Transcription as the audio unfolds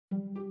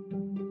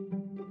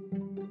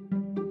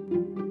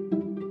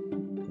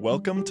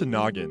Welcome to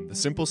Noggin, the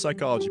Simple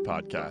Psychology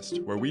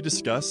Podcast, where we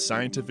discuss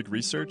scientific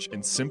research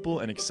in simple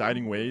and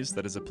exciting ways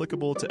that is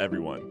applicable to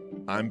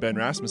everyone. I'm Ben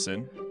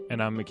Rasmussen.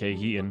 And I'm McKay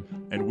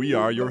Heaton. And we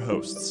are your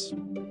hosts.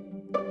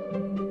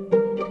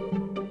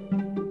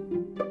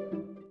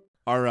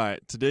 All right,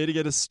 today to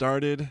get us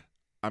started,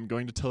 I'm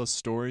going to tell a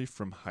story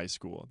from high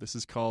school. This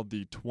is called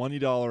the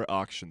 $20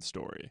 auction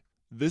story.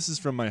 This is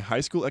from my high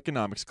school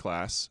economics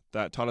class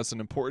that taught us an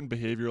important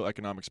behavioral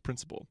economics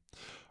principle.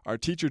 Our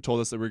teacher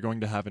told us that we were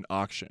going to have an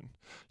auction.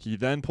 He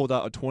then pulled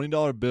out a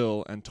 $20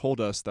 bill and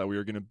told us that we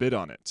were going to bid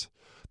on it.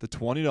 The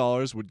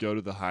 $20 would go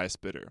to the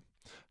highest bidder.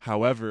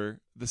 However,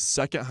 the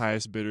second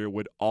highest bidder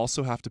would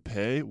also have to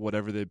pay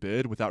whatever they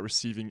bid without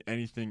receiving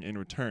anything in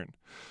return.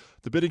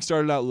 The bidding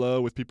started out low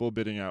with people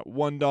bidding at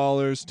 $1,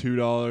 $2,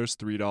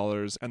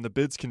 $3, and the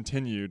bids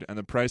continued and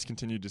the price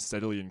continued to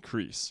steadily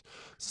increase.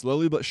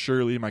 Slowly but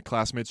surely, my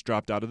classmates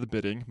dropped out of the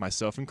bidding,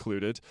 myself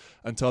included,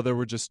 until there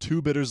were just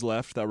two bidders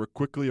left that were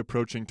quickly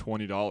approaching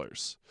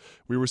 $20.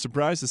 We were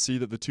surprised to see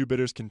that the two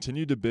bidders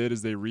continued to bid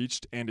as they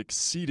reached and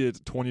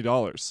exceeded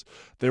 $20.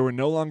 They were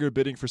no longer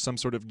bidding for some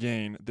sort of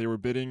gain, they were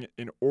bidding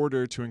in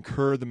order to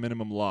incur the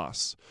minimum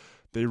loss.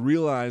 They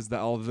realized that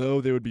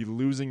although they would be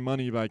losing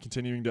money by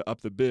continuing to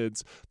up the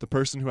bids, the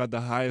person who had the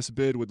highest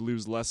bid would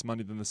lose less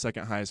money than the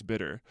second highest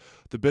bidder.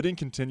 The bidding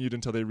continued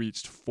until they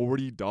reached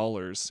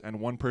 $40, and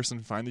one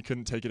person finally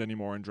couldn't take it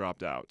anymore and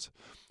dropped out.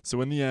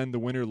 So in the end, the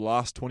winner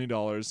lost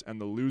 $20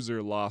 and the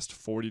loser lost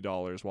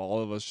 $40, while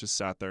all of us just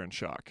sat there in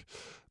shock.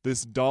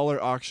 This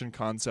dollar auction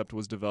concept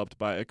was developed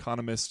by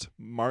economist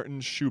Martin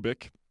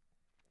Shubik,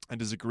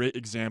 and is a great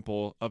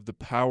example of the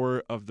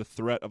power of the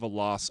threat of a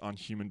loss on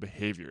human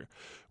behavior,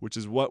 which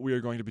is what we are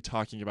going to be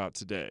talking about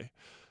today.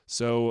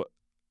 So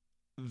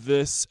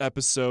this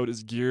episode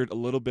is geared a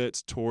little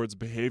bit towards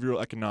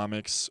behavioral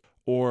economics,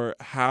 or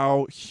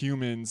how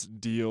humans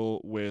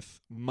deal with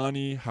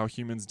money, how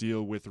humans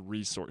deal with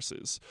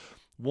resources.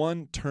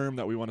 One term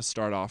that we want to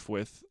start off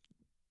with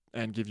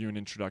and give you an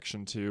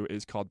introduction to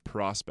is called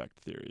prospect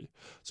theory.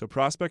 So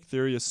prospect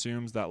theory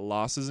assumes that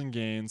losses and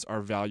gains are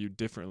valued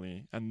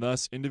differently, and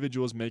thus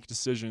individuals make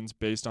decisions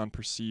based on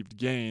perceived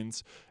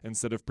gains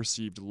instead of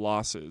perceived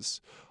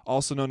losses.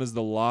 Also known as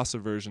the loss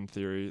aversion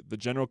theory, the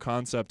general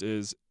concept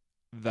is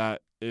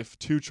that if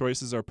two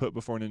choices are put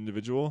before an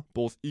individual,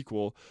 both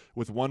equal,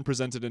 with one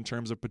presented in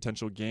terms of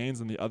potential gains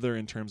and the other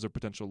in terms of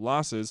potential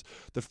losses,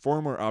 the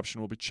former option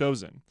will be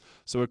chosen.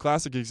 So a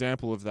classic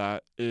example of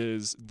that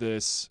is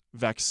this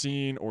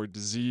vaccine or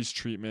disease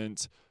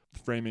treatment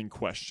framing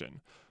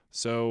question.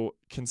 So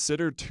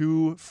consider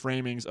two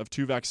framings of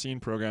two vaccine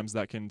programs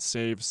that can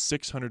save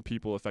 600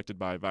 people affected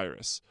by a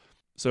virus.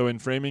 So in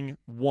framing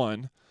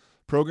one,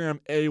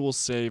 program A will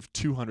save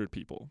 200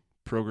 people.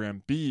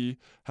 Program B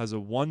has a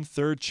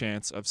 1/3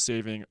 chance of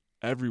saving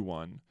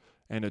everyone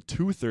and a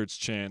 2/3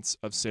 chance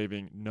of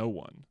saving no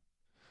one.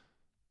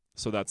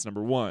 So that's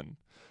number one.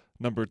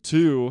 Number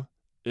two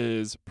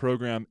is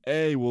program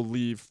A will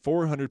leave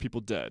 400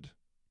 people dead.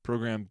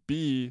 Program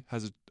B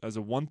has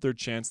a 1/3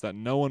 chance that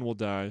no one will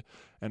die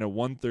and a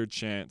 1/3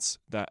 chance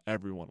that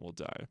everyone will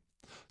die.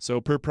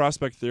 So per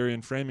prospect theory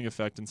and framing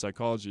effect in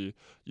psychology,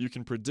 you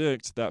can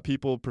predict that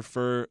people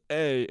prefer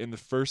A in the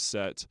first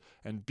set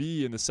and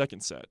B in the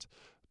second set.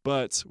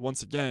 But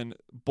once again,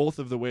 both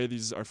of the way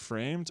these are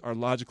framed are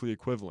logically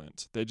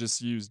equivalent. They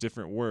just use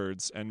different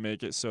words and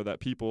make it so that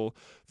people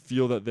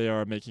feel that they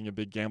are making a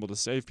big gamble to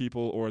save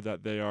people or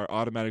that they are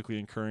automatically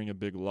incurring a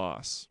big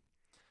loss.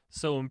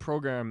 So in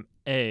program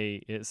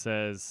A, it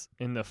says,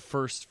 in the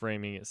first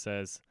framing, it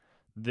says,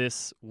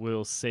 this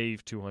will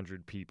save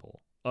 200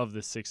 people of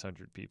the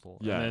 600 people.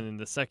 Yeah. And then in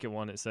the second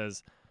one, it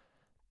says,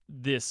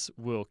 this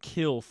will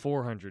kill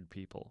 400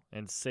 people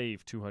and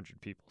save 200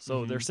 people.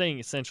 So they're saying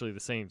essentially the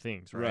same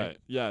things, right? Right.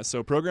 Yeah.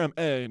 So program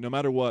A, no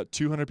matter what,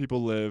 200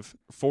 people live,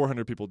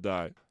 400 people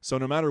die. So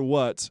no matter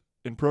what,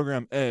 in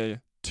program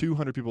A,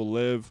 200 people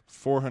live,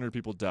 400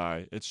 people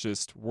die. It's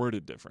just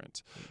worded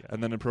different. Yeah.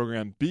 And then in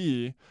program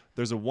B,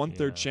 there's a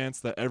 1/3 chance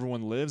that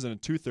everyone lives and a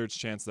 2/3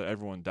 chance that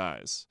everyone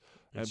dies.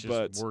 It's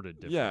just worded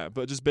different. Yeah,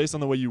 but just based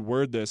on the way you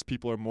word this,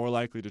 people are more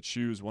likely to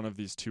choose one of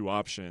these two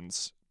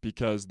options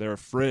because they're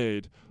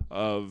afraid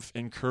of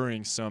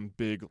incurring some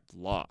big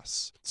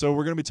loss. So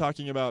we're going to be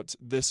talking about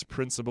this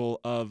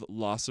principle of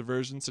loss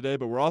aversion today,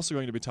 but we're also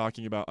going to be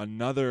talking about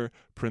another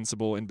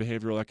principle in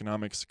behavioral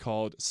economics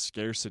called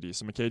scarcity.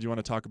 So McKay, do you want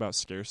to talk about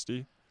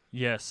scarcity?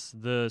 Yes,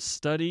 the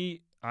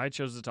study I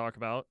chose to talk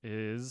about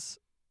is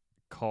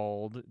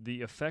called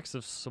The Effects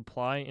of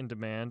Supply and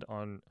Demand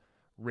on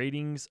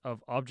Ratings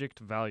of Object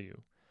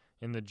Value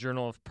in the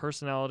Journal of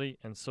Personality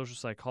and Social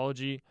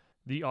Psychology.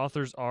 The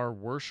authors are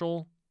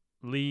Werschel,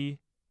 Lee,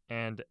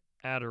 and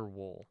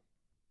Adderwohl.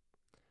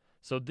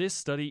 So this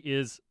study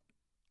is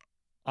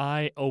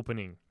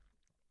eye-opening.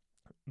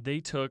 They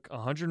took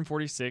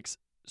 146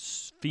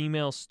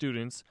 female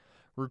students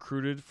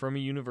recruited from a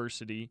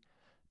university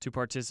to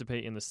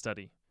participate in the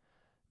study.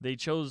 They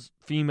chose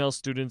female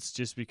students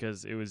just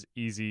because it was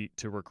easy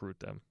to recruit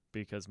them,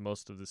 because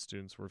most of the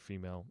students were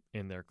female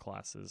in their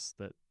classes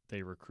that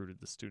they recruited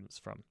the students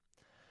from.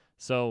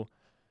 So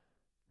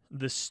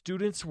the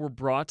students were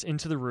brought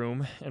into the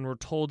room and were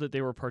told that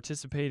they were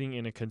participating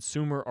in a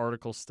consumer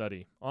article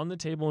study. On the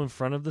table in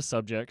front of the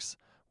subjects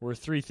were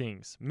 3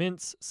 things: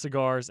 mints,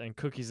 cigars, and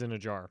cookies in a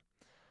jar.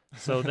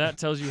 So that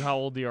tells you how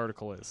old the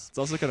article is. It's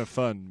also kind of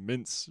fun.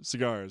 Mints,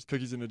 cigars,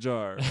 cookies in a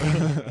jar.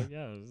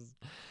 Yeah.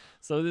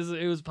 So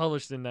it was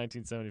published in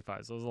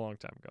 1975, so it was a long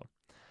time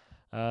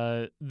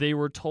ago. They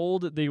were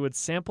told that they would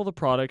sample the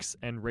products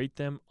and rate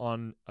them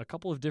on a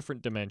couple of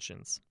different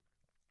dimensions.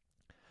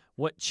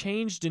 What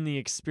changed in the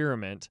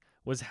experiment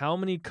was how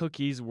many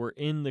cookies were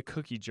in the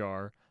cookie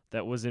jar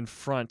that was in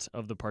front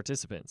of the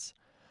participants.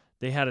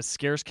 They had a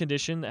scarce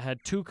condition that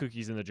had 2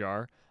 cookies in the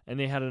jar, and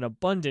they had an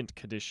abundant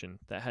condition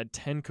that had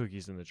 10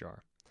 cookies in the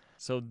jar.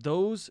 So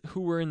those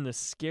who were in the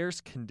scarce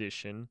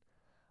condition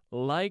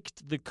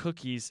liked the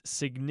cookies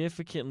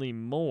significantly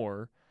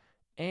more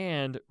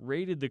and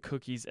rated the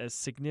cookies as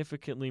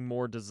significantly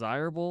more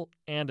desirable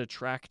and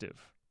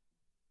attractive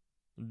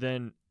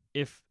than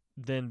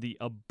the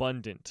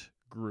abundant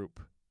group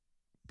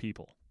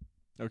people.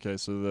 Okay,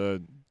 so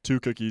the 2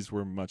 cookies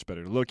were much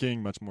better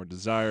looking, much more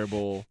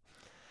desirable.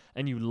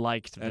 And you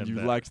liked them. And you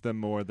better. liked them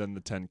more than the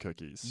 10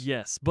 cookies.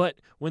 Yes,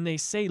 but when they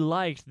say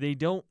liked, they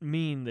don't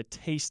mean the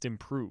taste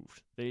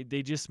improved.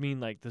 They just mean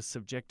like the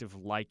subjective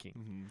liking.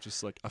 Mm-hmm.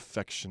 Just like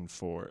affection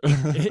for.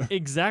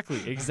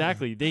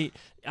 Exactly. They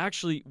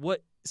actually,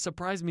 what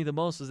surprised me the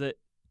most was that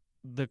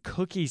the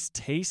cookies'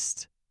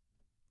 taste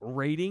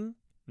rating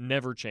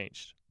never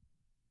changed.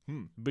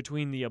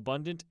 Between the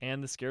abundant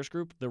and the scarce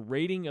group, the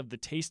rating of the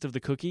taste of the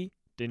cookie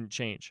didn't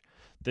change.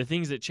 The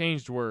things that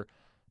changed were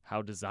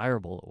how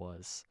desirable it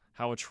was,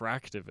 how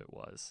attractive it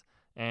was,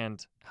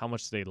 and how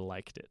much they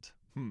liked it.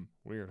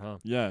 Weird, huh?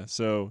 Yeah,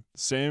 so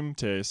same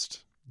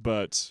taste,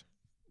 but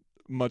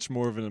much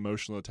more of an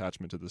emotional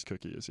attachment to this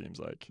cookie, it seems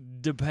like.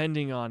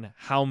 Depending on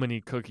how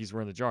many cookies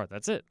were in the jar.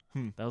 That's it.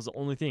 That was the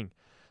only thing.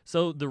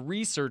 So the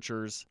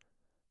researchers,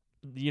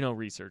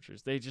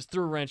 they just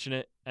threw a wrench in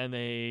it and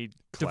they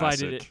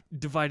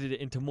divided it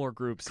into more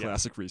groups.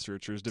 Classic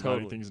researchers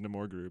dividing things into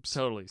more groups.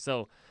 Totally.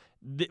 So,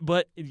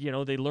 but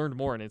they learned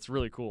more and it's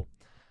really cool.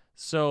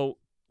 So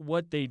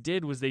what they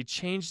did was they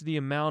changed the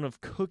amount of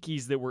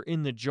cookies that were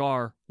in the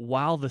jar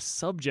while the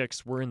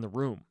subjects were in the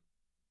room.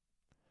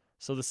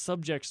 So the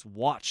subjects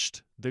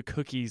watched the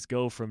cookies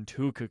go from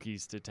 2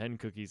 cookies to 10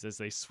 cookies as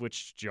they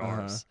switched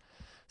jars.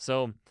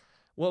 So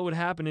what would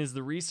happen is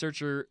the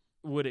researcher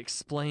would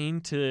explain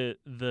to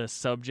the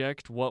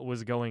subject what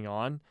was going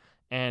on,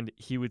 and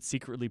he would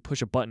secretly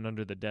push a button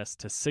under the desk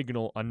to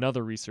signal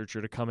another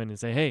researcher to come in and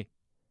say, hey,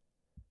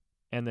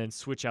 and then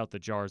switch out the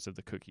jars of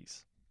the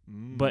cookies.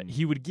 But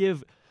he would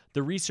give,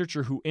 the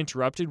researcher who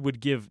interrupted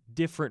would give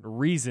different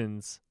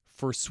reasons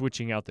for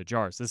switching out the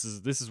jars. This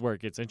is where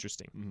it gets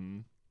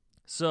interesting.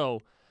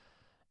 So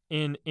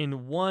in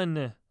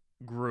one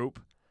group,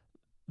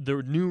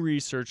 the new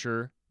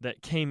researcher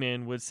that came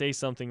in would say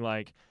something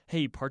like,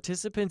 hey,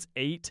 participants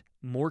ate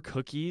more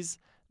cookies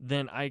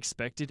than I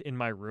expected in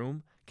my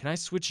room. Can I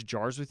switch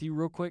jars with you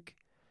real quick?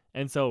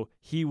 And so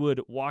he would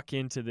walk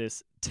into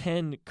this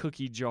 10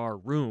 cookie jar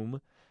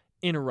room,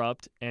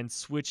 interrupt, and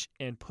switch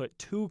and put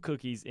 2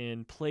 cookies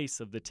in place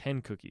of the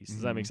 10 cookies.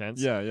 Does that make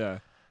sense? Yeah.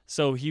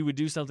 So he would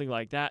do something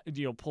like that,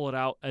 pull it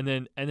out, and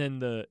then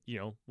the,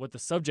 what the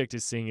subject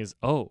is seeing is,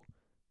 oh,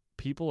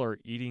 people are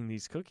eating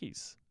these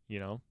cookies,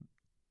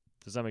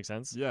 Does that make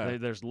sense? Yeah.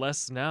 There's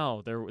less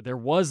now. There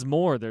was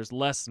more. There's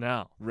less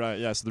now. Right.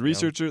 Yeah. So the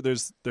researcher,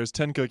 there's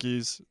 10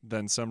 cookies.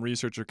 Then some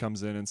researcher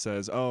comes in and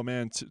says, "Oh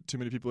man, too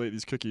many people ate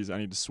these cookies. I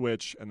need to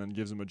switch." And then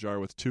gives them a jar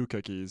with 2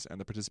 cookies. And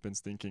the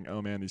participants thinking,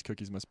 "Oh man, these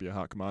cookies must be a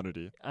hot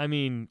commodity." I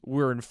mean,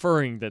 we're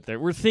inferring that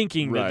we're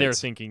thinking that they're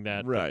thinking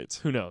that. Right.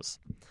 Who knows?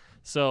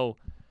 So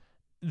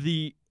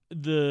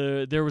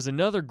there was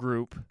another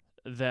group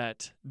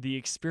that the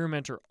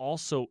experimenter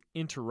also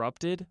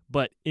interrupted,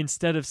 but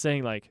instead of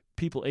saying like,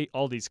 people ate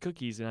all these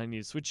cookies and I need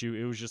to switch you,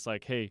 it was just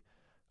like, hey,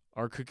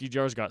 our cookie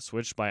jars got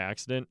switched by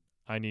accident.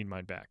 I need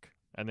mine back.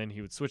 And then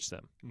he would switch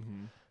them.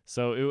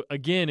 So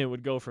it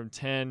would go from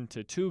 10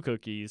 to 2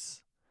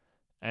 cookies,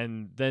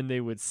 and then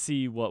they would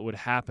see what would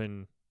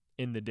happen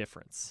in the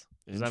difference.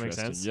 Does that make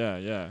sense?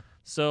 Yeah.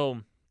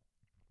 So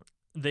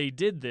they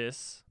did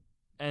this,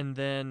 and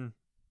then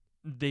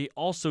they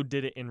also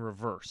did it in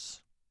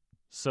reverse.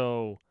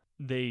 So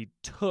they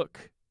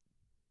took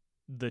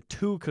the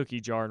 2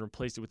 cookie jar and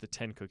replaced it with the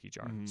 10 cookie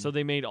jar. So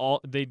they made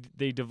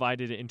they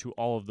divided it into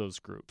all of those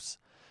groups.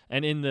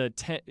 And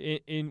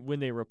in when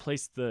they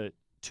replaced the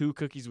 2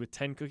 cookies with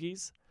 10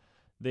 cookies,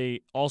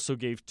 they also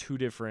gave 2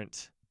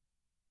 different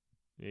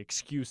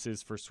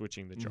excuses for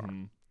switching the jar.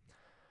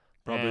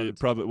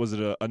 Probably was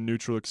it a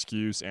neutral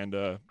excuse and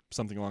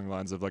something along the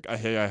lines of like,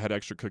 hey, I had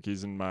extra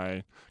cookies in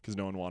because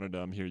no one wanted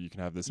them. Here, you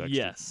can have these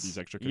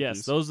extra cookies.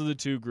 Yes, those are the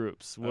 2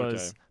 groups.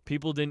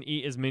 People didn't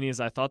eat as many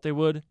as I thought they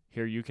would.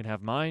 Here, you can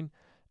have mine.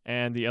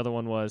 And the other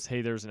one was,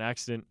 hey, there's an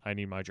accident. I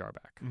need my jar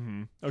back.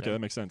 Okay, that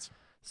makes sense.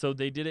 So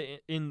they did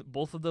it in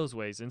both of those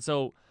ways. And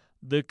so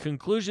the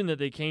conclusion that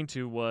they came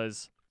to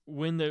was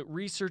when the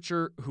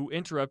researcher who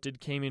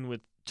interrupted came in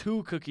with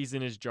 2 cookies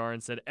in his jar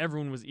and said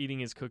everyone was eating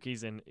his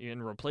cookies and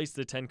replaced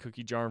the 10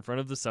 cookie jar in front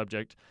of the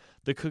subject,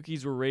 the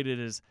cookies were rated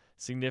as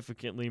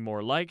significantly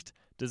more liked,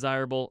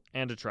 desirable,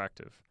 and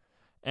attractive.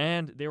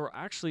 And they were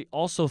actually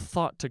also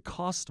thought to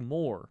cost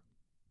more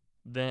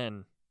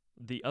than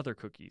the other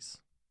cookies,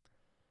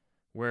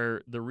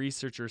 where the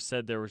researcher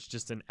said there was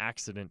just an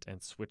accident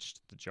and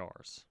switched the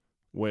jars.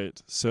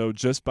 Wait, so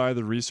just by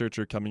the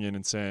researcher coming in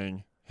and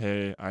saying,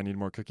 hey, I need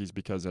more cookies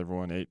because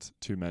everyone ate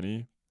too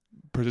many,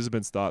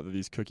 participants thought that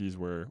these cookies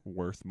were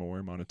worth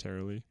more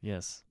monetarily?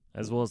 Yes,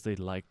 as well as they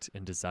liked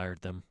and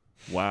desired them.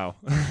 Wow.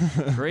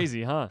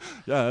 Crazy, huh?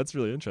 Yeah, that's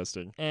really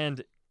interesting.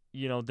 And,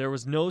 there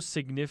was no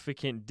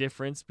significant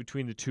difference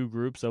between the 2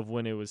 groups of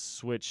when it was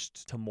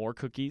switched to more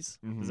cookies.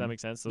 Mm-hmm. Does that make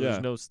sense? So Yeah.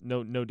 there's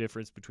no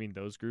difference between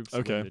those groups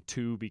Okay. when the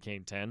 2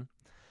 became 10.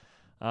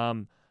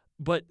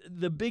 But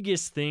the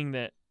biggest thing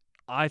that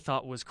I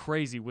thought was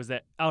crazy was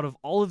that out of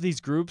all of these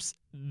groups,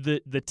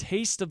 the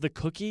taste of the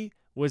cookie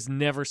was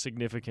never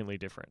significantly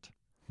different.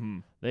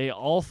 They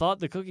all thought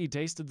the cookie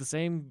tasted the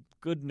same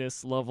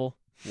goodness level.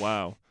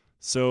 Wow.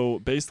 So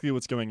basically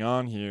what's going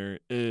on here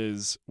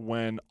is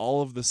when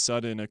all of the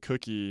sudden a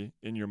cookie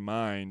in your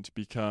mind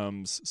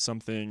becomes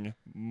something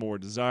more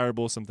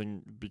desirable,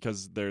 something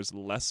because there's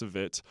less of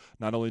it,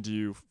 not only do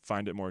you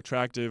find it more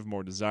attractive,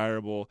 more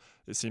desirable,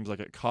 it seems like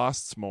it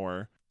costs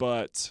more,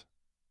 but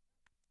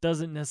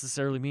doesn't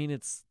necessarily mean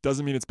it's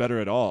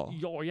better at all.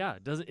 Oh yeah,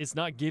 it's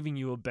not giving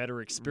you a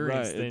better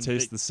experience. Right, it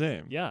tastes the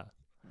same. Yeah.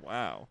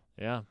 Wow.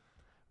 Yeah.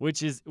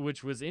 Which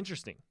was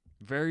interesting.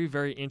 Very,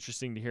 very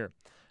interesting to hear.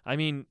 I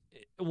mean,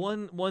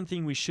 one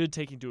thing we should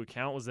take into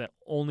account was that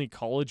only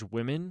college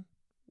women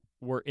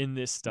were in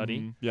this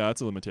study. Mm-hmm. Yeah,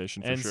 that's a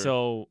limitation for and sure. And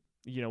so,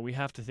 we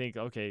have to think,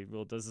 okay,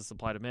 well, does this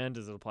apply to men?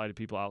 Does it apply to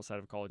people outside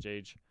of college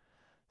age?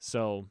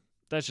 So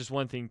that's just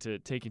one thing to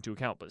take into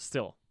account. But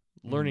still,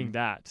 learning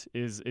that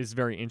is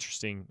very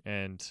interesting.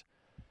 And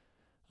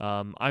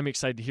I'm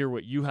excited to hear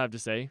what you have to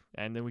say,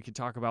 and then we can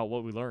talk about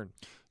what we learned.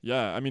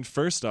 Yeah, I mean,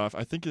 first off,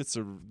 I think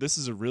this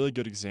is a really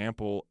good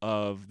example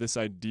of this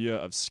idea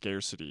of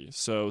scarcity.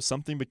 So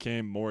something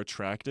became more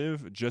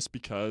attractive just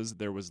because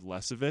there was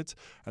less of it,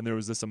 and there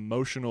was this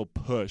emotional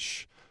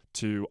push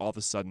to all of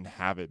a sudden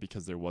have it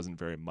because there wasn't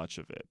very much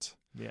of it.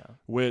 Yeah,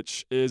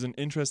 which is an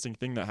interesting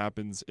thing that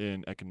happens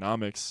in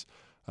economics.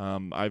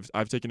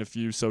 I've taken a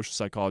few social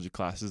psychology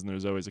classes, and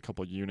there's always a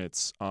couple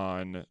units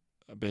on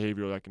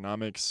behavioral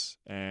economics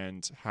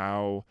and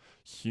how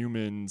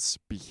humans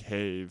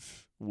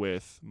behave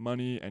with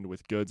money and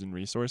with goods and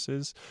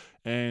resources.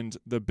 And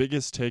the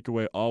biggest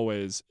takeaway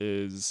always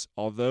is,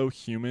 although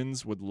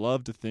humans would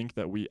love to think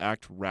that we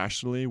act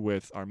rationally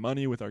with our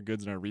money, with our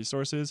goods and our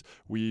resources,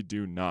 we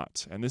do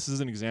not. And this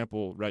is an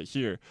example right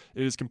here.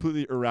 It is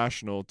completely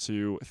irrational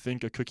to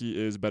think a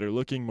cookie is better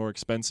looking, more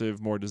expensive,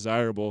 more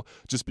desirable,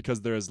 just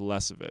because there is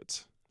less of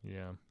it.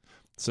 Yeah.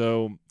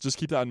 So just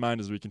keep that in mind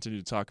as we continue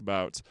to talk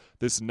about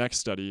this next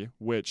study,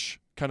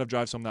 which kind of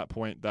drives home that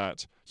point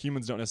that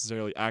humans don't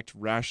necessarily act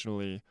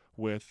rationally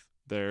with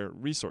their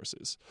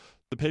resources.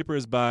 The paper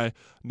is by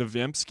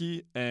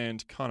Noviemski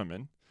and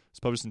Kahneman. It's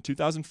published in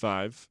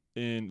 2005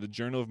 in the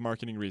Journal of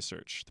Marketing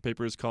Research. The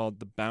paper is called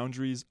The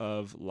Boundaries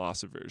of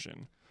Loss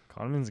Aversion.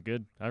 Kahneman's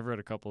good. I've read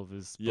a couple of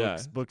his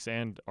books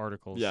and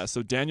articles. Yeah,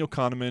 so Daniel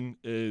Kahneman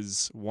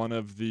is one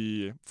of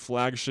the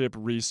flagship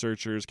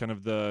researchers, kind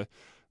of the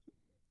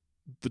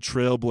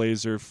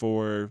trailblazer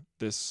for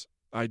this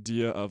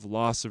idea of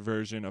loss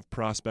aversion, of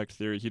prospect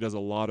theory. He does a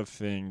lot of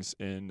things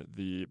in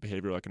the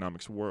behavioral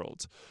economics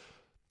world.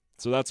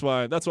 So that's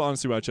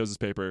honestly why I chose this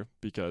paper,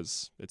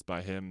 because it's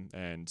by him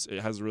and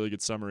it has a really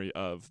good summary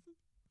of,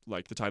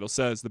 like the title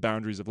says, the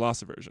boundaries of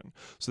loss aversion.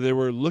 So they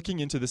were looking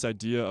into this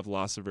idea of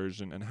loss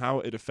aversion and how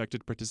it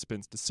affected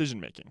participants' decision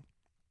making.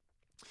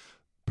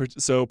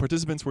 So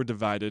participants were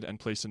divided and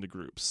placed into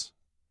groups: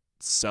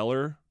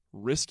 seller,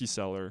 risky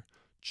seller,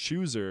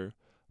 chooser,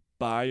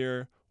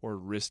 buyer, or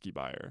risky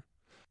buyer.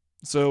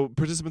 So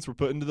participants were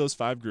put into those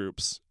 5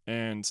 groups,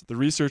 and the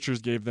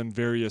researchers gave them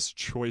various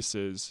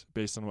choices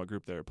based on what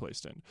group they were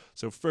placed in.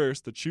 So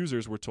first, the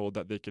choosers were told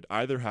that they could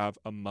either have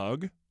a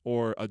mug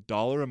or a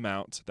dollar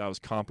amount that was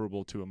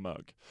comparable to a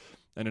mug.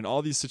 And in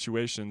all these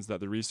situations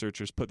that the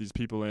researchers put these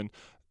people in,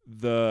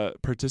 the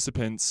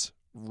participants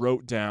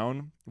wrote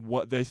down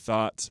what they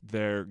thought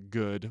their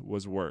good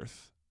was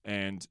worth.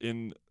 And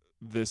in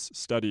this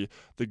study,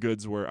 the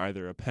goods were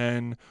either a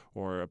pen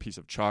or a piece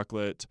of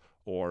chocolate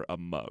or a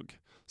mug.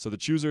 So the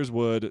choosers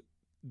would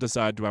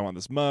decide, do I want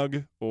this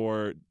mug,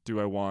 or do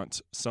I want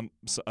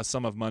a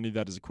sum of money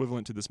that is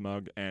equivalent to this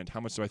mug, and how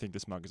much do I think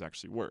this mug is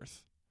actually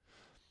worth?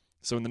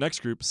 So in the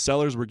next group,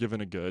 sellers were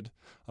given a good,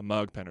 a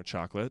mug, pen, or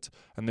chocolate,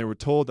 and they were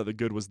told that the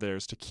good was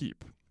theirs to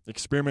keep.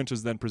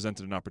 Experimenters then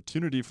presented an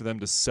opportunity for them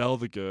to sell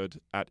the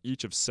good at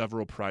each of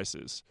several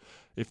prices.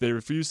 If they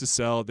refused to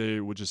sell, they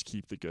would just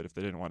keep the good if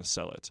they didn't want to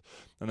sell it.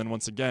 And then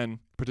once again,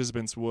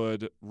 participants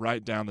would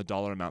write down the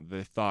dollar amount that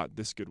they thought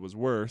this good was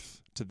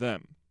worth to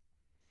them.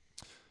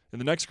 In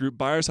the next group,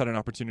 buyers had an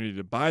opportunity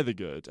to buy the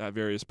good at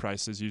various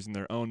prices using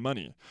their own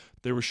money.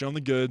 They were shown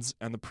the goods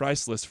and the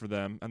price list for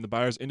them, and the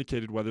buyers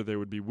indicated whether they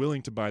would be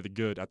willing to buy the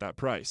good at that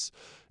price.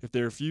 If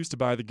they refused to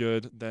buy the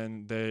good,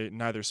 then they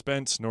neither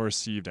spent nor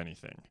received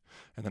anything.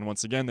 And then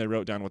once again, they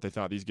wrote down what they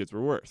thought these goods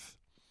were worth.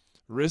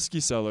 Risky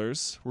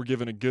sellers were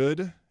given a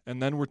good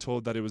and then were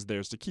told that it was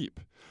theirs to keep.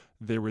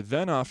 They were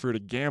then offered a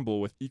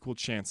gamble with equal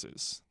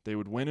chances. They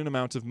would win an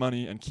amount of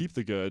money and keep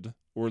the good,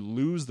 or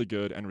lose the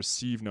good and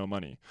receive no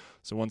money.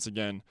 So once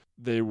again,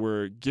 they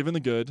were given the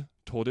good,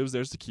 told it was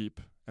theirs to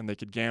keep, and they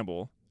could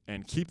gamble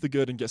and keep the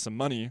good and get some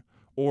money,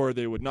 or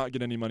they would not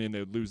get any money and they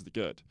would lose the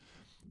good.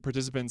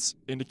 Participants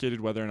indicated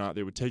whether or not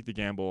they would take the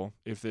gamble.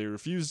 If they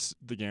refused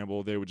the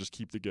gamble, they would just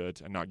keep the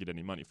good and not get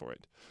any money for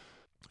it.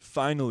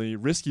 Finally,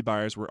 risky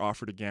buyers were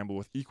offered a gamble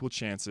with equal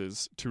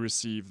chances to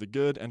receive the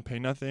good and pay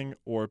nothing,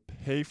 or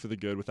pay for the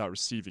good without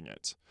receiving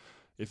it.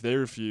 If they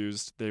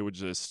refused, they would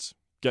just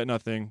get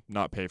nothing,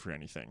 not pay for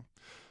anything.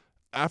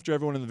 After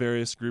everyone in the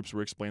various groups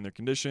were explained their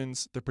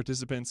conditions, the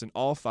participants in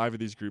all 5 of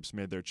these groups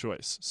made their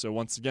choice. So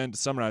once again, to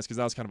summarize, because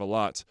that was kind of a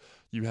lot,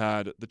 you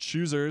had the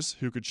choosers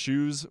who could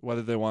choose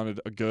whether they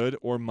wanted a good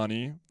or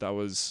money that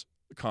was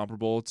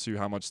comparable to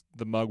how much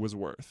the mug was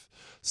worth.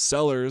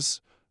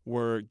 Sellers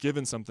were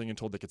given something and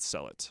told they could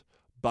sell it.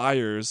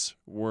 Buyers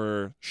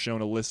were shown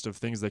a list of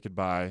things they could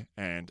buy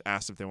and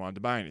asked if they wanted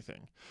to buy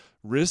anything.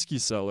 Risky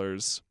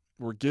sellers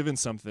were given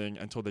something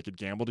and told they could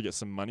gamble to get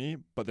some money,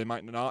 but they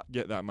might not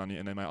get that money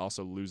and they might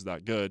also lose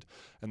that good.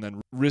 And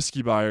then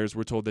risky buyers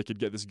were told they could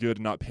get this good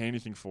and not pay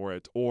anything for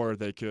it, or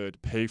they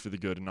could pay for the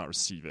good and not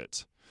receive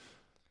it.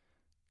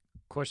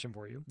 Question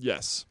for you.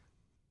 Yes.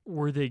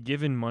 Were they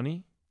given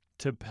money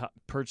to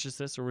purchase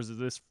this, or was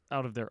this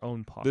out of their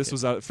own pocket? This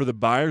was out for the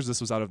buyers.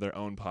 This was out of their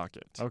own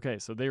pocket. Okay,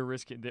 so they were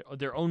risking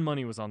their own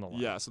money was on the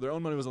line. Yeah, so their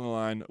own money was on the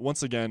line.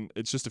 Once again,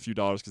 it's just a few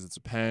dollars because it's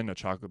a pen, a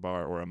chocolate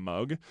bar, or a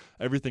mug.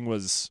 Everything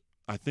was,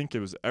 I think it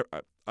was,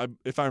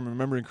 if I'm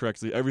remembering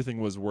correctly, everything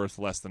was worth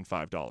less than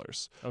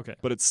 $5. Okay,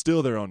 but it's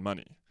still their own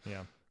money.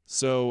 Yeah.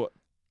 So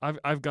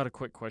I've got a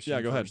quick question.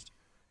 Yeah, go ahead.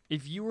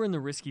 If you were in the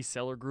risky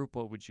seller group,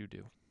 what would you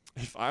do?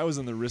 If I was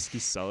in the risky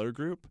seller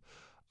group,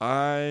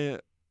 I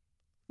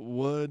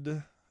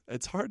would.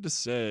 It's hard to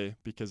say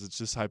because it's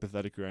just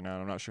hypothetical right now.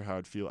 And I'm not sure how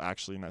I'd feel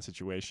actually in that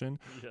situation.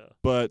 Yeah.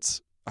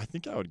 But I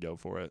think I would go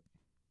for it.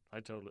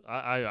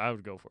 I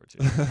would go for it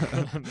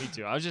too. Me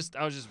too. I was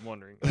just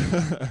wondering.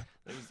 I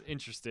was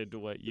interested to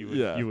what you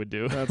would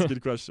do. That's a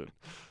good question.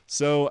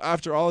 So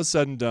after all is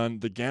said and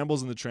done, the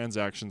gambles and the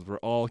transactions were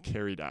all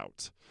carried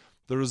out.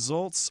 The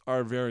results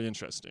are very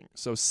interesting.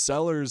 So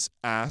sellers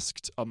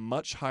asked a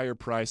much higher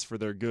price for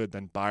their good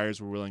than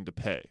buyers were willing to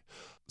pay.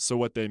 So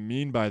what they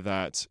mean by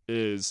that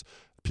is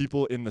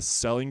people in the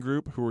selling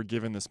group who were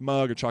given this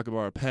mug, a chocolate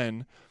bar, a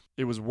pen,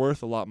 it was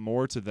worth a lot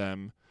more to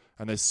them,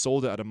 and they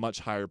sold it at a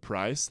much higher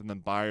price than the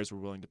buyers were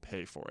willing to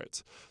pay for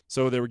it.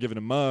 So they were given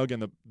a mug,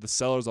 and the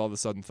sellers all of a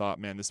sudden thought,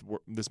 man,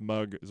 this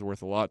mug is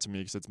worth a lot to me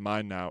because it's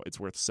mine now. It's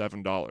worth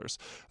 $7.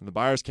 And the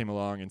buyers came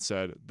along and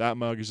said, that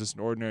mug is just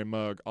an ordinary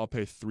mug. I'll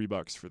pay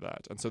 $3 for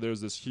that. And so there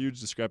was this huge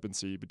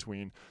discrepancy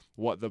between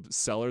what the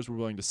sellers were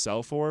willing to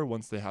sell for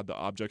once they had the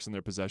objects in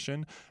their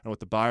possession and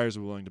what the buyers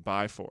were willing to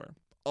buy for.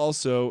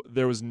 Also,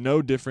 there was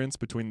no difference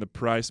between the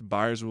price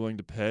buyers were willing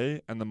to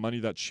pay and the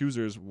money that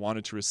choosers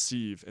wanted to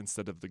receive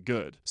instead of the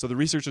good. So the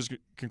researchers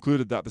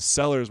concluded that the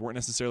sellers weren't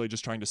necessarily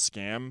just trying to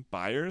scam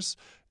buyers,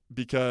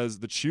 because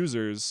the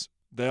choosers,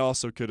 they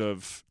also could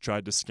have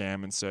tried to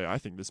scam and say, I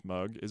think this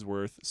mug is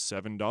worth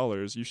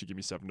 $7. You should give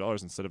me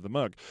 $7 instead of the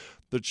mug.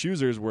 The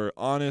choosers were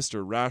honest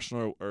or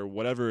rational or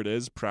whatever it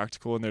is,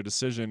 practical in their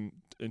decision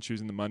in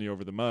choosing the money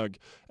over the mug,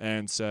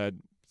 and said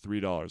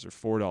 $3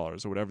 or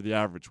 $4 or whatever the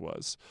average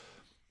was.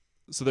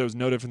 So there was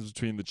no difference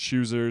between the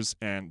choosers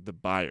and the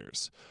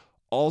buyers.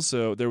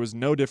 Also, there was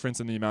no difference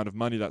in the amount of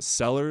money that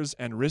sellers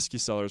and risky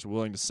sellers were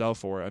willing to sell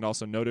for, and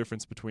also no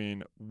difference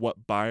between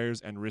what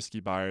buyers and risky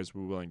buyers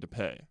were willing to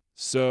pay.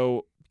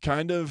 So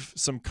kind of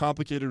some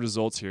complicated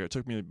results here. It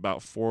took me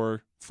about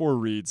four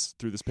reads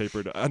through this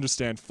paper to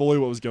understand fully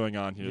what was going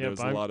on here. Yeah, there was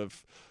a lot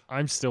of...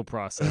 I'm still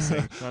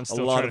processing. I'm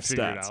still trying to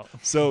figure it out.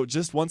 So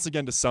just once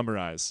again to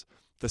summarize,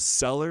 the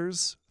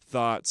sellers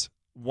thought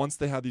once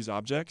they had these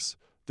objects,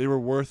 they were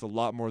worth a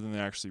lot more than they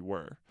actually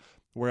were.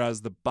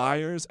 Whereas the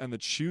buyers and the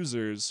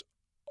choosers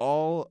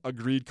all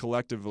agreed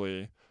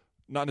collectively,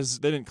 they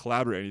didn't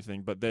collaborate or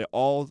anything, but they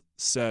all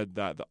said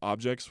that the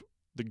objects,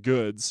 the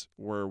goods,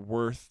 were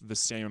worth the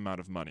same amount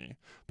of money.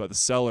 But the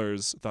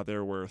sellers thought they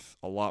were worth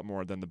a lot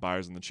more than the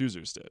buyers and the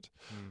choosers did.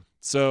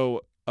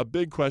 So a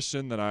big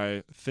question that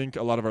I think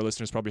a lot of our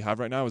listeners probably have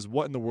right now is,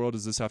 what in the world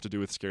does this have to do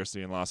with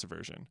scarcity and loss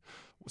aversion?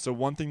 So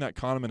one thing that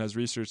Kahneman has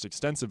researched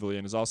extensively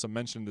and is also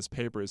mentioned in this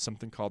paper is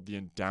something called the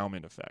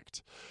endowment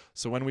effect.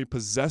 So when we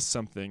possess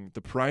something,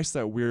 the price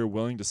that we're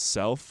willing to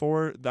sell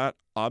for that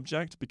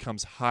object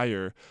becomes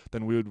higher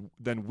than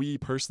we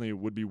personally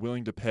would be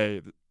willing to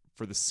pay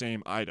for the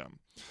same item.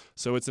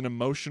 So it's an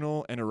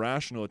emotional and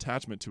irrational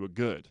attachment to a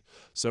good.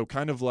 So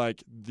kind of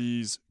like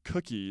these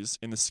cookies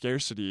in the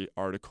scarcity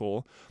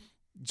article,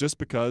 just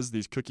because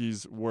these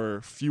cookies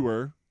were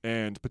fewer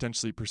and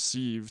potentially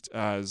perceived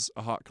as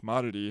a hot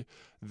commodity,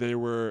 they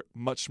were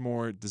much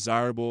more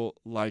desirable,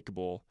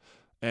 likable.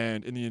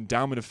 And in the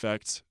endowment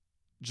effect,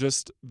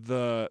 just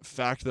the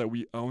fact that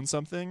we own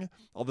something,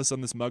 all of a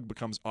sudden this mug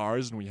becomes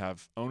ours and we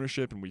have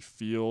ownership and we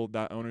feel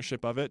that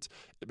ownership of it.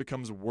 It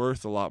becomes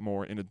worth a lot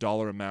more in a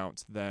dollar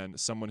amount than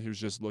someone who's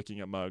just looking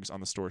at mugs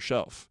on the store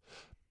shelf.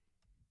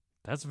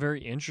 That's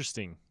very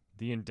interesting.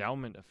 The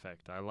endowment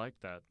effect. I like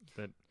that.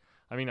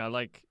 I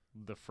like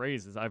the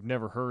phrases. I've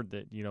never heard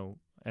that,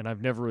 and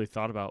I've never really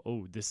thought about,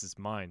 oh, this is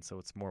mine, so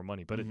it's more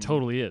money. But it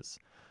totally is.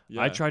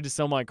 Yeah. I tried to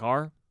sell my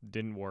car,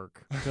 didn't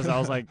work because I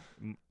was like,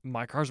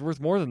 my car's worth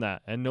more than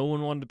that, and no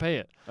one wanted to pay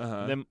it.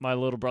 Uh-huh. Then my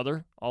little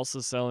brother also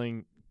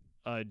selling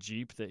a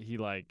Jeep that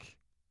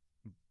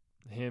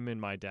him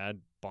and my dad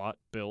bought,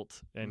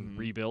 built, and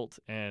rebuilt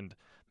and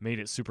made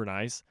it super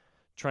nice,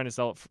 trying to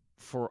sell it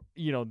for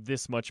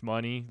this much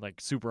money,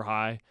 like super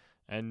high,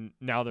 and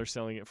now they're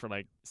selling it for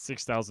like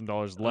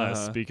 $6,000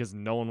 less because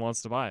no one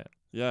wants to buy it.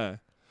 Yeah.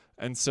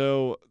 And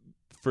so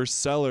for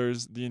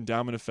sellers, the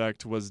endowment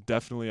effect was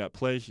definitely at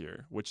play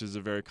here, which is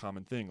a very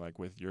common thing, like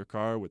with your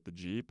car, with the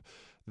Jeep.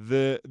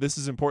 This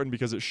is important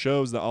because it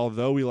shows that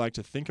although we like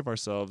to think of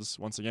ourselves,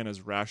 once again,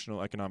 as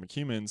rational economic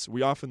humans,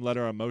 we often let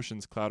our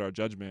emotions cloud our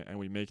judgment and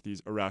we make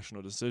these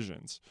irrational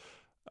decisions.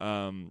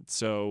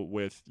 So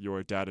with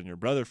your dad and your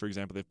brother, for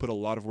example, they've put a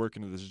lot of work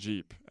into this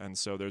Jeep. And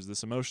so there's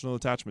this emotional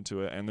attachment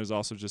to it. And there's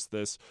also just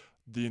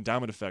the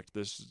endowment effect,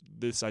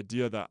 this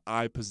idea that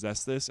I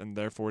possess this and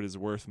therefore it is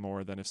worth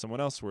more than if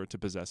someone else were to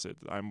possess it.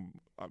 I'm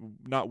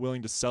not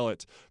willing to sell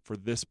it for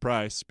this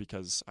price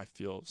because I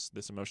feel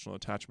this emotional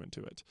attachment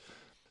to it.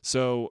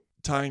 So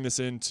tying this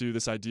into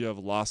this idea of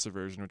loss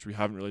aversion, which we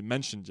haven't really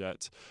mentioned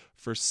yet,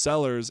 for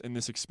sellers in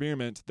this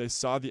experiment, they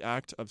saw the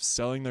act of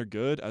selling their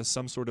good as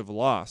some sort of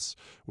loss,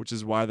 which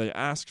is why they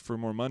asked for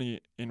more money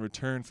in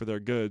return for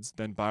their goods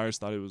than buyers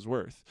thought it was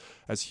worth.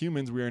 As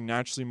humans, we are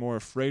naturally more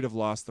afraid of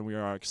loss than we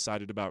are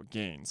excited about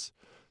gains.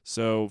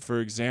 So, for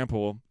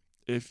example,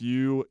 if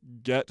you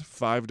get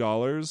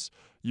 $5,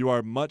 you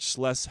are much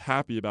less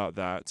happy about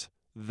that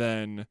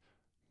than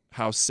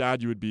how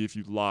sad you would be if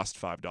you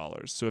lost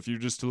 $5. So if you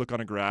just to look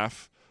on a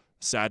graph,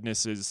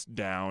 sadness is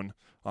down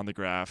on the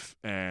graph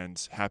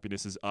and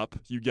happiness is up.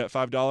 You get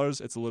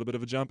 $5, it's a little bit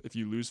of a jump. If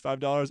you lose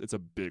 $5, it's a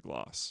big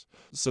loss.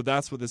 So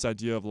that's what this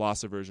idea of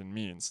loss aversion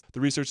means. The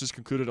researchers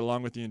concluded,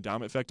 along with the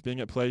endowment effect being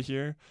at play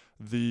here,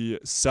 the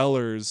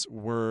sellers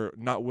were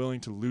not willing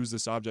to lose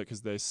this object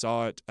because they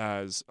saw it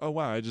as, oh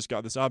wow, I just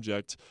got this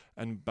object,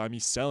 and by me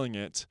selling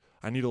it,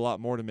 I need a lot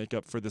more to make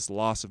up for this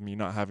loss of me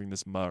not having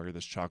this mug or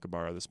this chocolate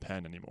bar or this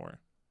pen anymore.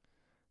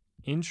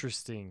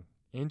 Interesting.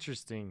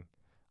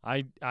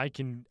 I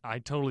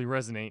totally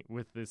resonate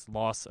with this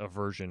loss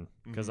aversion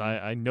because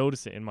I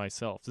notice it in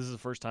myself. This is the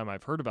first time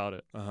I've heard about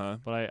it,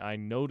 but I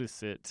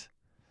notice it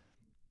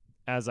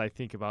as I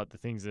think about the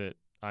things that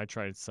I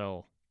try to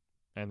sell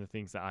and the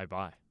things that I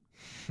buy.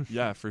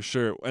 Yeah, for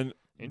sure. And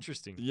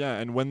interesting. Yeah,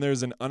 and when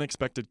there's an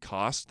unexpected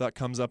cost that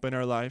comes up in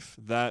our life,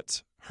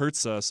 that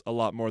hurts us a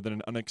lot more than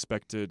an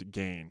unexpected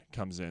gain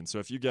comes in. So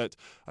if you get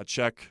a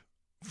check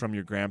from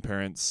your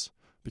grandparents,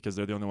 because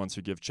they're the only ones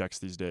who give checks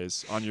these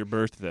days, on your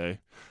birthday,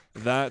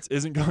 that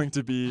isn't going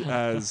to be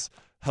as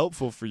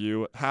helpful for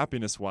you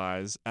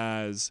happiness-wise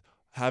as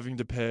having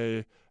to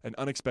pay an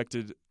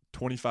unexpected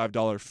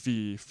 $25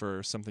 fee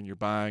for something you're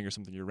buying or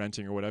something you're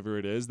renting or whatever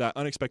it is. That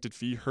unexpected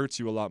fee hurts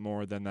you a lot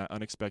more than that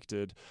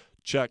unexpected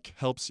check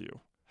helps you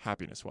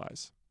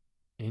happiness-wise.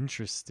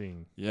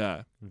 Interesting.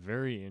 Yeah.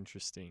 Very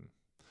interesting.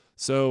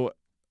 So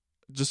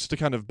just to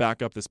kind of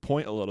back up this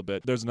point a little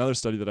bit, there's another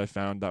study that I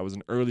found that was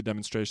an early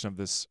demonstration of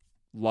this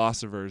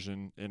loss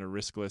aversion in a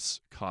riskless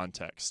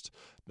context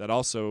that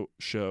also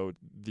showed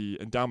the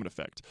endowment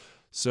effect.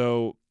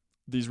 So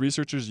these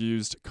researchers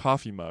used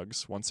coffee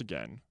mugs once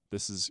again.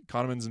 This is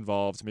Kahneman's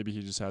involved. Maybe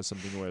he just has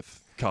something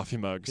with coffee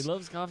mugs. He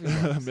loves coffee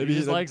mugs. Maybe he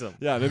just likes them.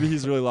 Yeah, maybe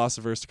he's really loss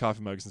averse to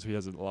coffee mugs since he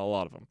has a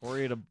lot of them. Or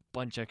he had a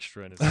bunch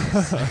extra in his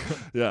house.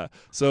 Yeah.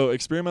 So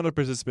experimental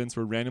participants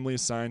were randomly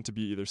assigned to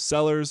be either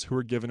sellers who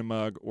were given a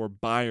mug or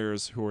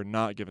buyers who were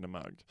not given a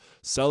mug.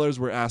 Sellers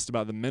were asked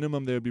about the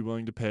minimum they would be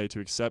willing to pay to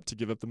accept to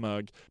give up the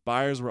mug.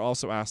 Buyers were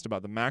also asked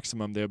about the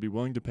maximum they would be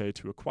willing to pay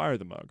to acquire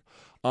the mug.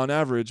 On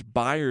average,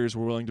 buyers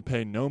were willing to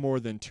pay no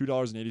more than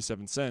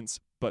 $2.87,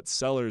 but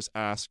sellers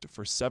asked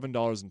for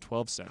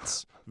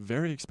 $7.12.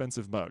 Very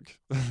expensive mug.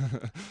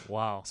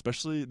 Wow.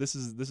 Especially this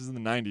is in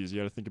the 90s. You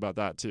got to think about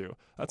that too.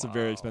 That's a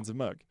very expensive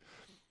mug.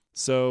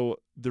 So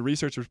the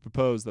researchers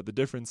proposed that the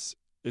difference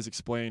is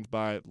explained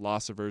by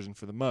loss aversion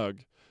for the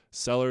mug.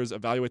 Sellers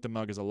evaluate the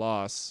mug as a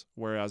loss,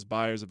 whereas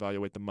buyers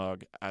evaluate the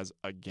mug as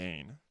a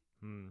gain.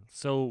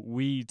 So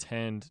we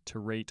tend to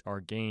rate our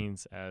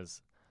gains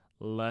as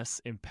less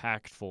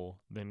impactful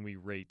than we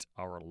rate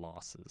our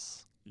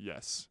losses.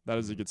 Yes, that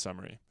is a good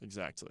summary.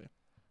 Exactly.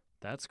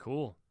 That's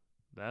cool.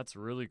 That's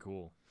really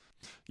cool.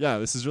 Yeah,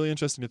 this is really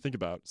interesting to think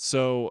about.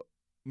 So,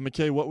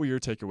 McKay, what were your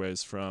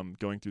takeaways from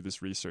going through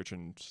this research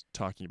and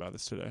talking about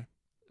this today?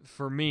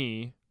 For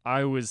me,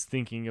 I was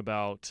thinking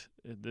about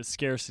the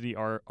Scarcity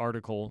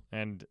article,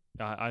 and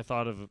I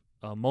thought of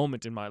a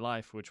moment in my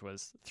life, which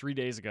was 3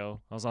 days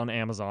ago. I was on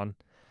Amazon,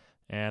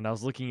 and I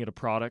was looking at a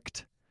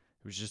product.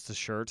 It was just a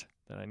shirt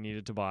that I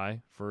needed to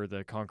buy for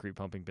the concrete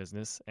pumping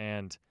business,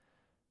 and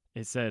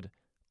it said,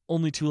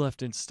 "Only 2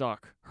 left in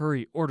stock.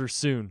 Hurry, order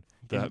soon."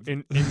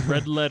 In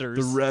red letters.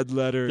 The red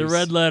letters. The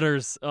red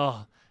letters.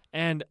 Oh,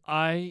 and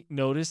I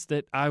noticed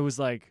that I was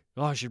like,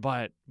 "Oh, I should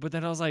buy it," but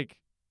then I was like,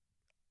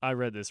 I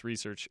read this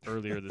research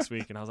earlier this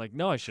week, and I was like,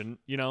 no, I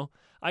shouldn't.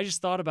 I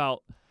just thought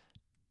about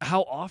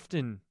how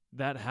often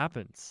that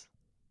happens,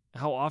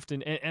 how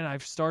often, and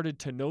I've started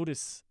to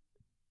notice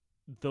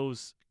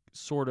those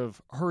sort of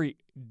hurry,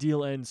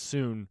 deal ends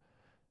soon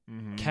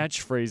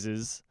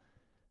catchphrases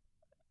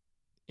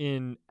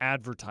in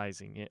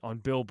advertising, on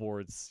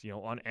billboards,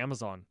 on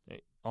Amazon,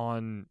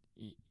 on,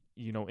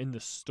 in the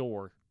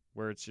store,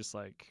 where it's just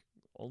like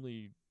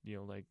only,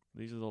 like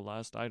these are the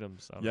last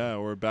items. Yeah,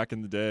 or back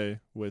in the day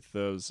with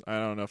those, I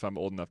don't know if I'm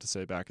old enough to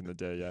say back in the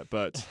day yet,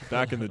 but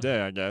back in the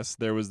day, I guess,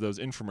 there was those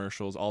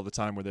infomercials all the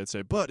time where they'd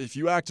say, but if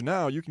you act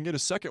now, you can get a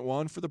second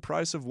one for the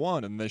price of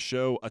one. And they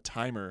show a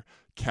timer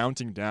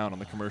counting down on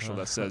the commercial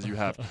that says you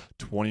have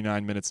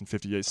 29 minutes and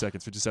 58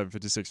 seconds, 57,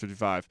 56,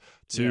 55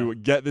 to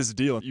get this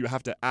deal. You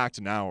have to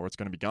act now or it's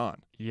going to be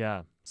gone.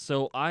 Yeah.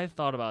 So I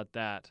thought about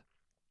that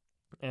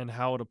and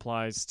how it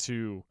applies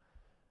to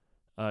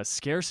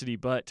scarcity,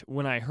 but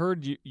when I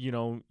heard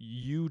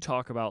you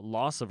talk about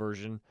loss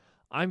aversion,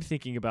 I'm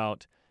thinking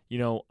about,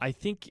 I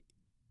think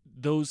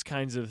those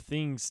kinds of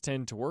things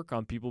tend to work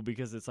on people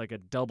because it's like a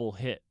double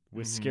hit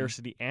with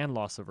scarcity and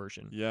loss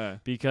aversion. Yeah.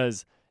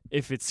 Because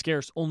if it's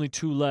scarce, only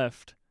 2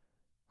 left,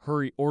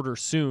 hurry, order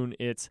soon.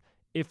 It's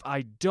if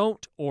I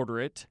don't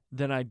order it,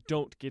 then I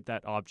don't get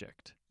that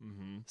object.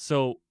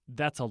 So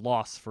that's a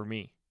loss for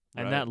me.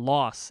 And that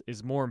loss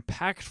is more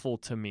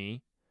impactful to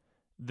me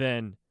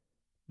than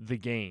the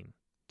gain.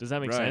 Does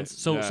that make sense?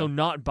 So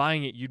not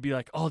buying it, you'd be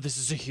like, oh, this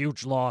is a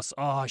huge loss.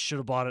 Oh, I should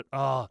have bought it.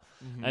 Oh.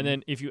 And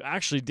then if you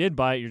actually did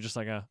buy it, you're just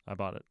like, I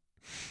bought it.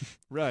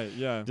 Right,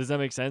 yeah. Does that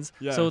make sense?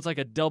 Yeah. So it's like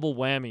a double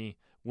whammy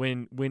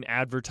when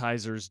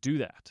advertisers do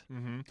that.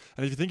 And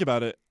if you think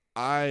about it,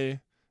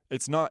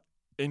 it's not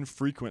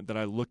infrequent that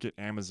I look at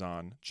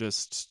Amazon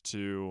just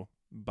to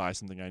buy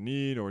something I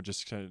need or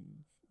just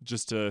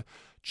to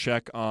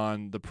check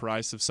on the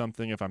price of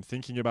something if I'm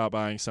thinking about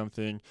buying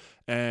something.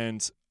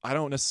 And I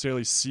don't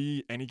necessarily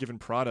see any given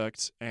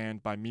product,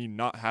 and by me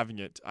not having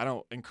it, I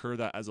don't incur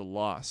that as a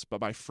loss. But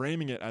by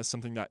framing it as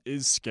something that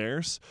is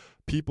scarce,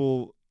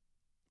 people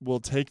will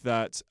take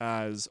that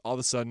as all of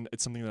a sudden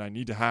it's something that I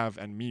need to have,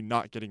 and me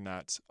not getting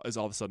that is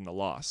all of a sudden a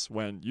loss,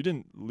 when you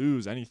didn't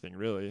lose anything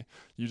really.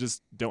 You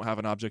just don't have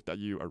an object that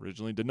you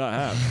originally did not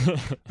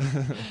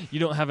have. You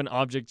don't have an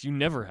object you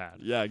never had.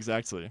 Yeah,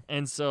 exactly.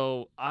 And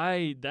so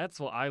that's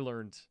what I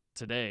learned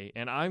today,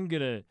 and I'm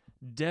going to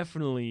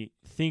definitely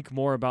think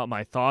more about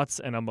my thoughts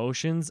and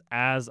emotions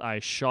as I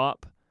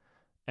shop,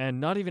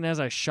 and not even as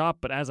I shop,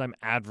 but as I'm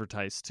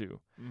advertised to.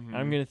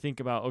 I'm going to think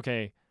about,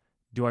 okay,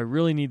 do I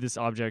really need this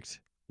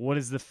object? What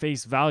is the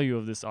face value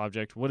of this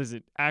object? What is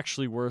it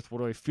actually worth? What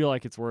do I feel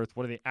like it's worth?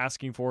 What are they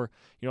asking for?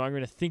 I'm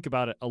going to think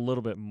about it a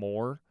little bit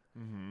more.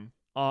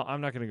 I'm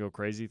not going to go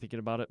crazy thinking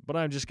about it, but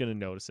I'm just going to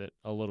notice it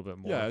a little bit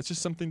more. Yeah, it's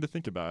just something to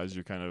think about as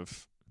you're kind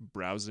of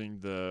browsing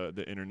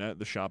the internet,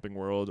 the shopping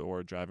world,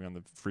 or driving on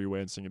the freeway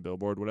and seeing a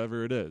billboard,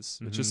 whatever it is.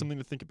 It's just something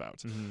to think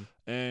about.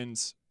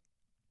 And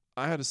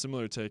I had a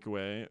similar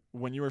takeaway.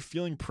 When you are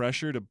feeling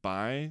pressure to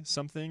buy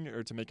something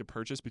or to make a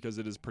purchase because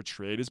it is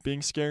portrayed as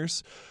being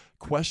scarce,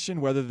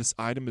 question whether this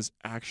item is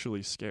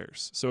actually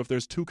scarce. So if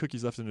there's 2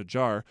 cookies left in a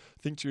jar,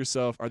 think to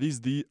yourself, are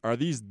these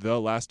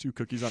the last 2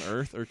 cookies on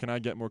earth, or can I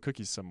get more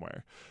cookies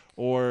somewhere?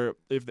 Or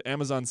if the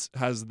Amazon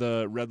has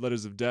the red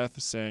letters of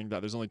death saying that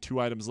there's only 2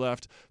 items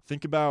left,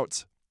 think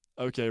about,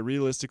 okay,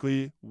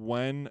 realistically,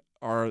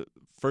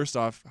 first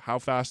off, how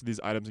fast are these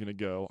items going to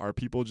go? Are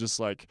people just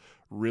like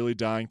really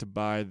dying to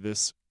buy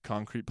this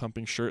concrete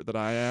pumping shirt that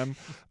I am?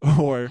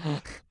 Or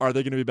are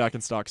they going to be back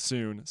in stock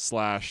soon? /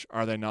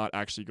 are they not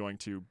actually going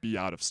to be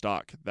out of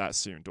stock that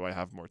soon? Do I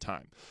have more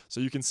time?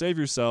 So you can save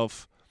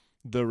yourself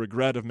the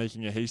regret of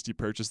making a hasty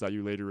purchase that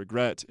you later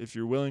regret if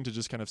you're willing to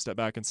just kind of step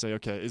back and say,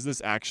 okay, is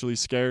this actually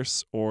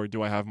scarce, or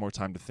do I have more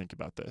time to think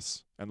about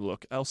this and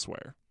look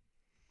elsewhere?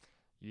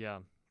 Yeah.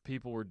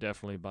 People were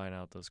definitely buying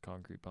out those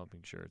concrete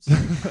pumping shirts.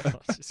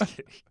 Just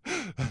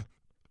kidding.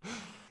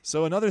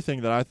 So another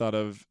thing that I thought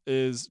of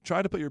is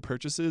try to put your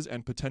purchases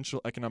and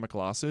potential economic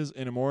losses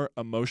in a more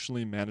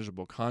emotionally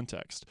manageable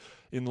context.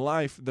 In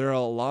life, there are a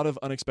lot of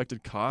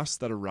unexpected costs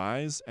that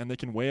arise, and they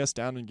can weigh us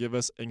down and give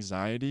us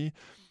anxiety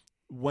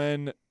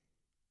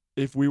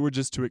if we were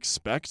just to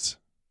expect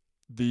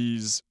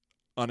these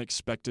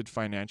unexpected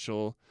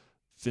financial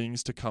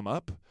things to come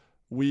up,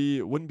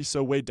 we wouldn't be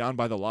so weighed down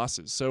by the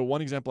losses. So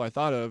one example I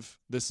thought of,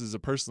 this is a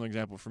personal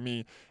example for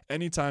me,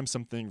 anytime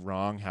something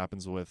wrong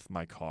happens with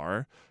my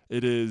car,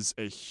 it is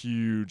a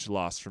huge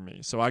loss for me.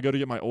 So I go to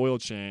get my oil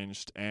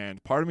changed,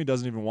 and part of me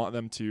doesn't even want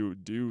them to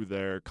do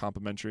their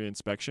complimentary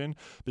inspection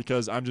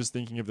because I'm just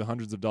thinking of the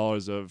hundreds of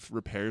dollars of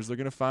repairs they're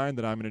going to find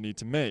that I'm going to need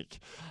to make.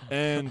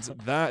 And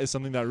that is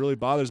something that really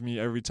bothers me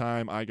every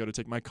time I go to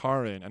take my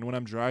car in. And when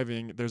I'm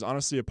driving, there's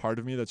honestly a part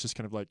of me that's just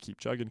kind of like, keep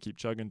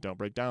chugging, don't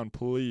break down,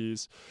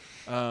 please.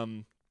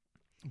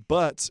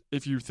 But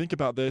if you think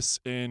about this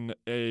in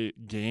a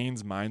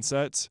gains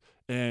mindset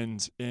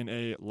and in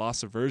a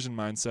loss aversion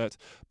mindset,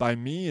 by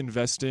me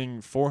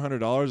investing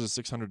 $400 or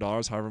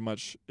 $600, however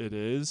much it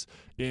is,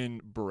 in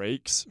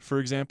brakes, for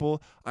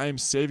example, I am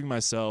saving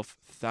myself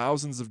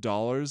thousands of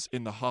dollars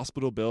in the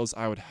hospital bills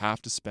I would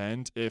have to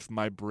spend if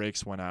my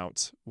brakes went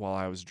out while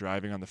I was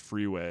driving on the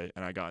freeway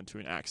and I got into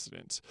an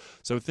accident.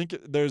 So think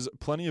there's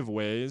plenty of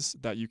ways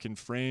that you can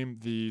frame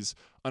these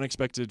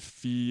unexpected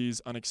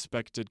fees,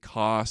 unexpected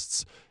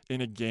costs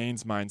in a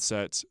gains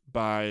mindset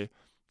by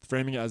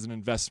framing it as an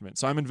investment.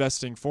 So I'm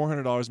investing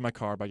 $400 in my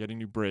car by getting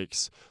new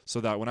brakes so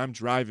that when I'm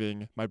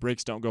driving, my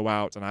brakes don't go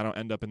out and I don't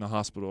end up in the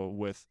hospital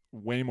with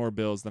way more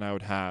bills than I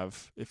would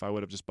have if I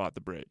would have just bought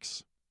the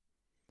brakes.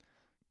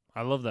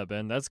 I love that,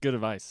 Ben. That's good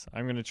advice.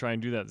 I'm going to try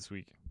and do that this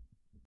week.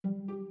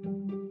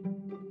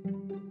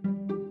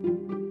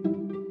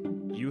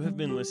 You have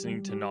been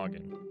listening to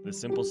Noggin, the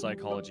Simple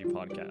Psychology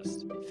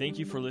Podcast. Thank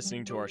you for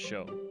listening to our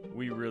show.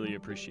 We really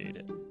appreciate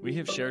it. We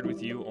have shared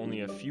with you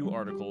only a few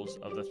articles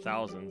of the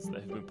thousands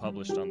that have been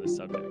published on this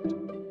subject.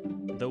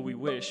 Though we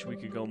wish we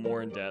could go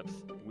more in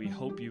depth, we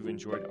hope you've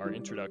enjoyed our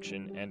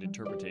introduction and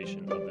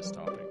interpretation of this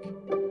topic.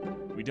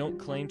 We don't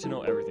claim to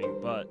know everything,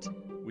 but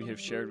we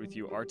have shared with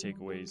you our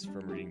takeaways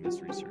from reading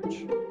this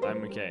research.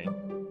 I'm McKay.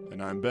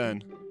 And I'm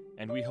Ben.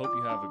 And we hope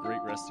you have a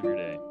great rest of your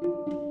day.